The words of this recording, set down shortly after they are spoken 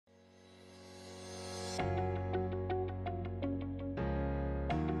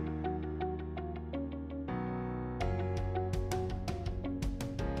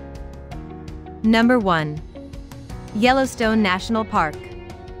Number 1. Yellowstone National Park.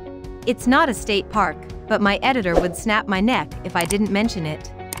 It's not a state park, but my editor would snap my neck if I didn't mention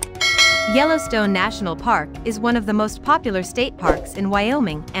it. Yellowstone National Park is one of the most popular state parks in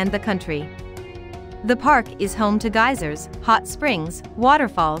Wyoming and the country. The park is home to geysers, hot springs,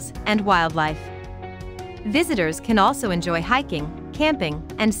 waterfalls, and wildlife. Visitors can also enjoy hiking, camping,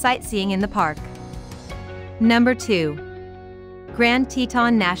 and sightseeing in the park. Number 2. Grand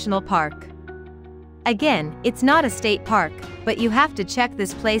Teton National Park. Again, it's not a state park, but you have to check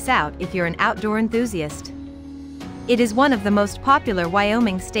this place out if you're an outdoor enthusiast. It is one of the most popular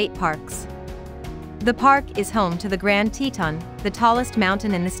Wyoming state parks. The park is home to the Grand Teton, the tallest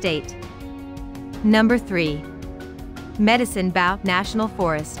mountain in the state. Number 3. Medicine Bow National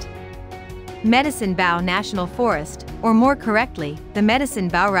Forest. Medicine Bow National Forest, or more correctly, the Medicine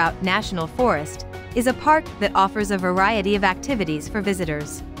Bow Route National Forest, is a park that offers a variety of activities for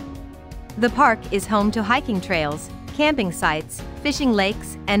visitors. The park is home to hiking trails, camping sites, fishing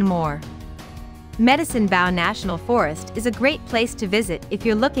lakes, and more. Medicine Bow National Forest is a great place to visit if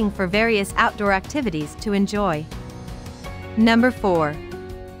you're looking for various outdoor activities to enjoy. Number 4.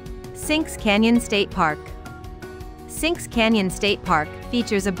 Sinks Canyon State Park. Sinks Canyon State Park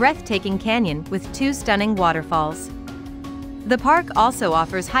features a breathtaking canyon with 2 stunning waterfalls. The park also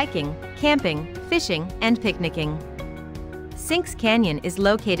offers hiking, camping, fishing, and picnicking. Sinks Canyon is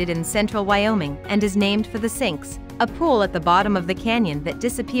located in central Wyoming and is named for the sinks, a pool at the bottom of the canyon that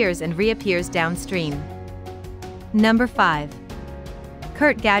disappears and reappears downstream. Number 5.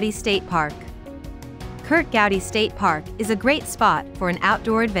 Kurt Gowdy State Park. Kurt Gowdy State Park is a great spot for an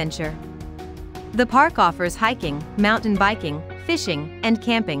outdoor adventure. The park offers hiking, mountain biking, fishing, and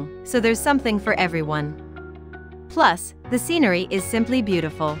camping, so there's something for everyone. Plus, the scenery is simply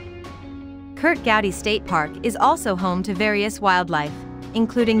beautiful. Kurt Gowdy State Park is also home to various wildlife,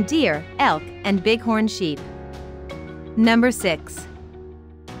 including deer, elk, and bighorn sheep. Number 6.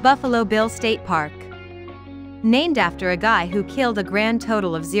 Buffalo Bill State Park. Named after a guy who killed a grand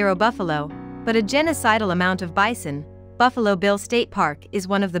total of 0 buffalo, but a genocidal amount of bison, Buffalo Bill State Park is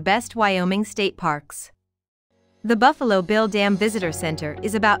one of the best Wyoming state parks. The Buffalo Bill Dam Visitor Center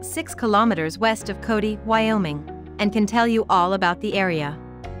is about 6 kilometers west of Cody, Wyoming, and can tell you all about the area.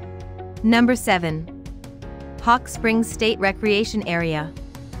 Number 7. Hawk Springs State Recreation Area.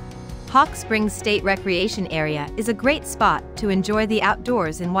 Hawk Springs State Recreation Area is a great spot to enjoy the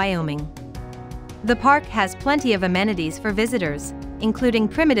outdoors in Wyoming. The park has plenty of amenities for visitors, including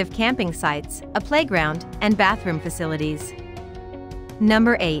primitive camping sites, a playground, and bathroom facilities.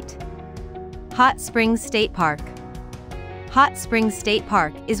 Number 8. Hot Springs State Park. Hot Springs State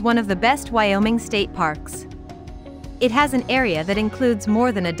Park is one of the best Wyoming state parks. It has an area that includes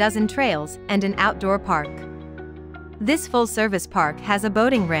more than a dozen trails and an outdoor park. This full-service park has a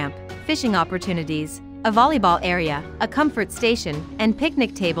boating ramp, fishing opportunities, a volleyball area, a comfort station, and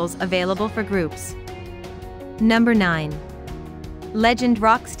picnic tables available for groups. Number 9. Legend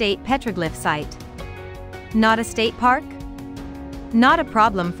Rock State Petroglyph Site. Not a state park? Not a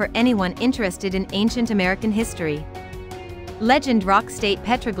problem for anyone interested in ancient American history. Legend Rock State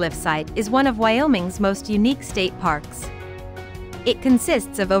Petroglyph Site is one of Wyoming's most unique state parks. It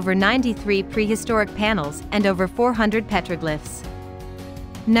consists of over 93 prehistoric panels and over 400 petroglyphs.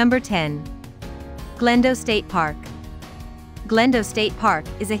 Number 10. Glendo State Park. Glendo State Park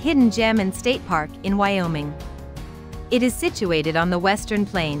is a hidden gem and state park in Wyoming. It is situated on the Western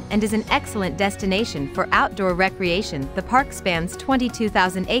Plain and is an excellent destination for outdoor recreation. The park spans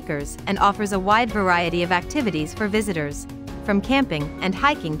 22,000 acres and offers a wide variety of activities for visitors, from camping and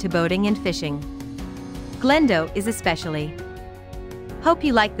hiking to boating and fishing. Glendo is especially. Hope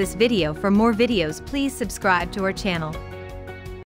you like this video. For more videos, please subscribe to our channel.